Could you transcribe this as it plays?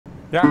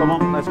Yeah. Come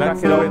on, let's crack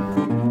it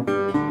open.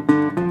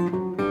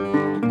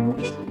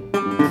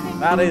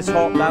 That is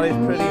hot, that is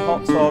pretty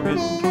hot,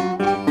 Torbjörn.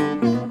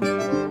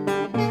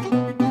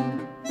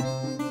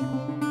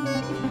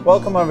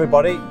 Welcome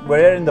everybody, we're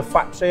here in the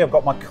factory. I've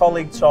got my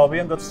colleague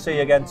Torbjörn. Good to see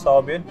you again,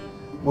 Torbjörn.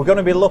 We're going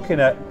to be looking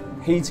at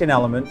heating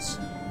elements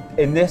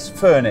in this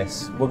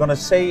furnace. We're going to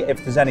see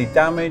if there's any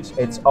damage.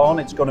 It's on,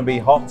 it's going to be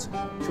hot.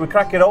 Should we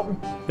crack it open?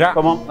 Yeah.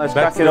 Come on, let's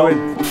crack it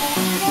open.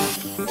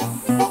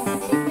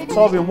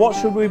 Torbjörn, what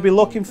should we be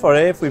looking for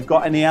here if we've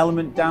got any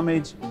element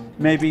damage?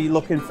 Maybe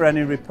looking for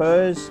any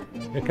repairs?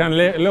 You can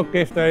look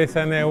if there is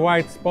any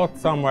white spot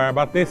somewhere,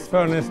 but this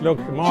furnace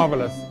looks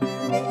marvelous.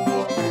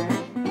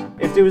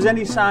 If there was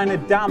any sign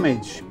of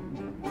damage,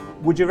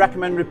 would you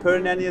recommend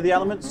repairing any of the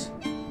elements?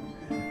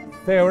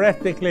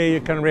 Theoretically,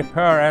 you can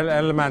repair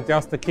element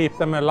just to keep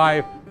them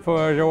alive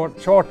for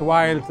a short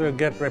while to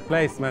get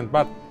replacement,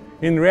 but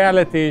in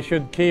reality you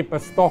should keep a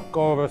stock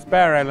of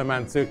spare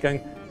elements so you can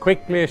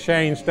quickly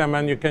change them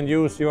and you can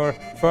use your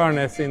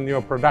furnace in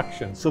your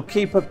production. So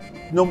keep a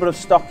number of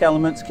stock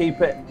elements,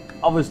 keep it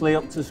obviously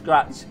up to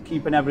scratch,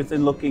 keeping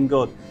everything looking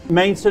good.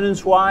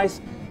 Maintenance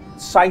wise,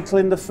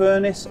 cycling the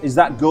furnace, is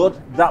that good,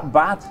 that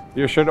bad?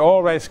 You should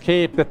always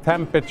keep the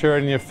temperature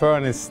in your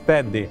furnace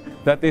steady.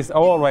 That is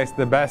always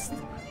the best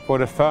for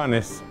the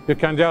furnace. You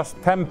can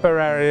just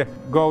temporarily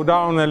go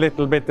down a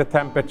little bit the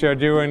temperature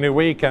during the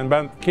weekend,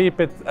 but keep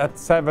it at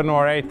 700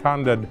 or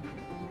 800,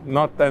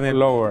 not any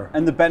lower.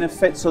 And the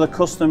benefits of the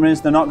customer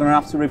is they're not going to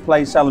have to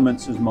replace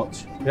elements as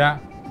much. Yeah,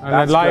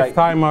 and the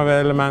lifetime of the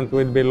element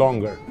will be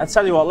longer. I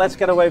tell you what, let's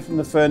get away from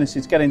the furnace,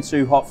 it's getting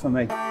too hot for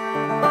me.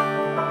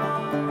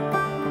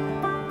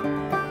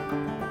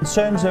 In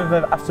terms of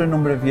after a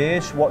number of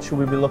years, what should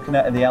we be looking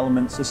at the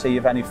elements to see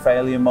if any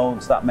failure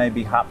modes that may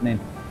be happening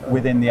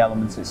within the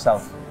elements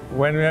itself?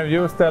 When we have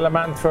used the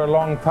element for a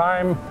long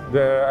time,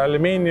 the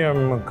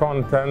aluminium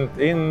content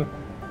in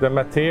the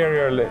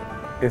material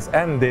is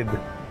ended.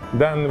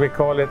 Then we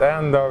call it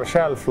end of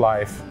shelf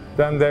life.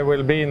 Then there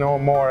will be no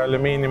more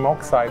aluminium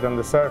oxide on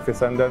the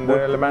surface and then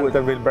the element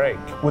will break.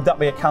 Would that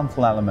be a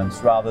Kanthal element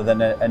rather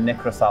than a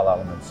nicrothal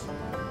element?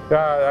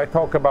 Yeah, I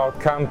talk about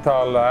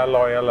Kanthal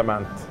alloy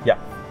element. Yeah.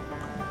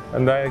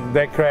 And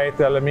they create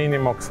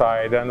aluminium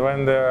oxide, and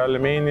when the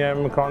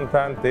aluminium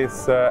content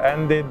is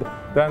ended,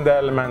 then the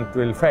element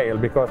will fail,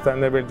 because then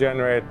they will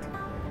generate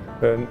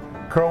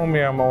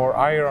chromium or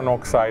iron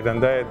oxide,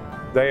 and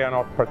they are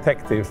not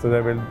protective, so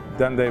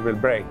then they will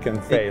break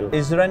and fail.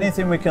 Is there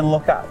anything we can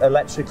look at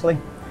electrically?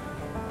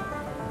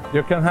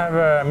 You can have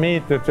a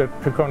meter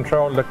to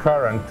control the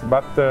current,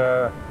 but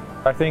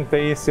I think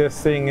the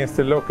easiest thing is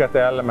to look at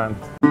the element.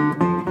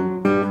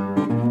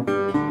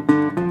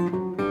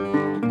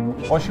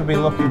 What should we be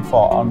looking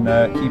for on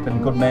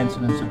keeping good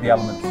maintenance of the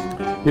elements?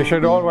 You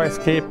should always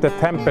keep the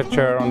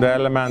temperature on the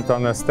element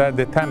on a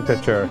steady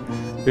temperature.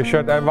 You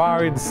should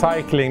avoid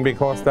cycling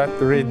because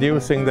that's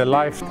reducing the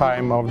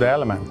lifetime of the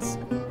elements.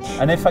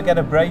 And if I get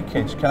a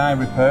breakage, can I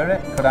repair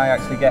it? Could I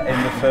actually get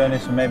in the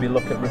furnace and maybe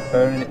look at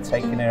repairing it,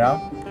 taking it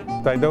out?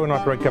 I do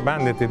not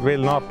recommend it. It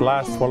will not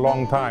last for a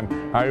long time.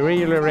 I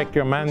really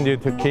recommend you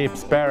to keep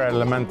spare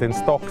element in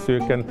stock so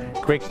you can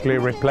quickly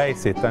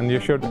replace it. And you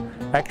should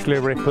actually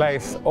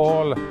replace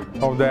all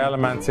of the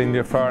elements in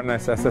your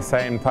furnace at the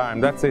same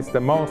time. That is the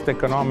most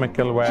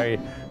economical way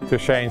to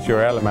change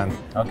your element.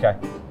 Okay,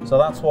 so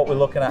that's what we're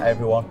looking at,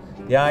 everyone.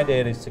 The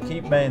idea is to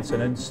keep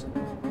maintenance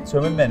to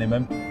a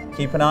minimum,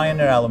 keep an eye on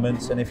your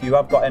elements, and if you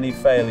have got any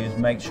failures,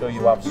 make sure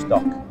you have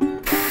stock.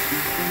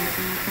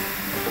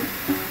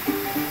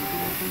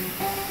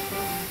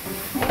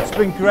 It's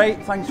been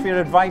great, thanks for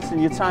your advice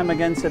and your time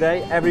again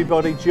today.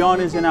 Everybody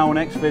join us in our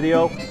next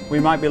video.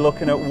 We might be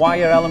looking at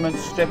wire elements,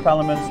 strip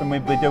elements, and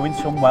we'll be doing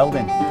some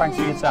welding. Thanks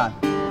for your time.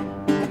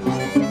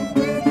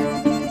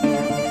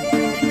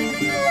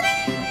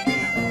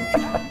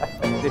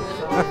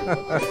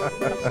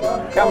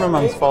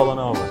 Cameraman's fallen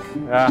over.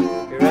 Yeah.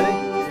 You ready?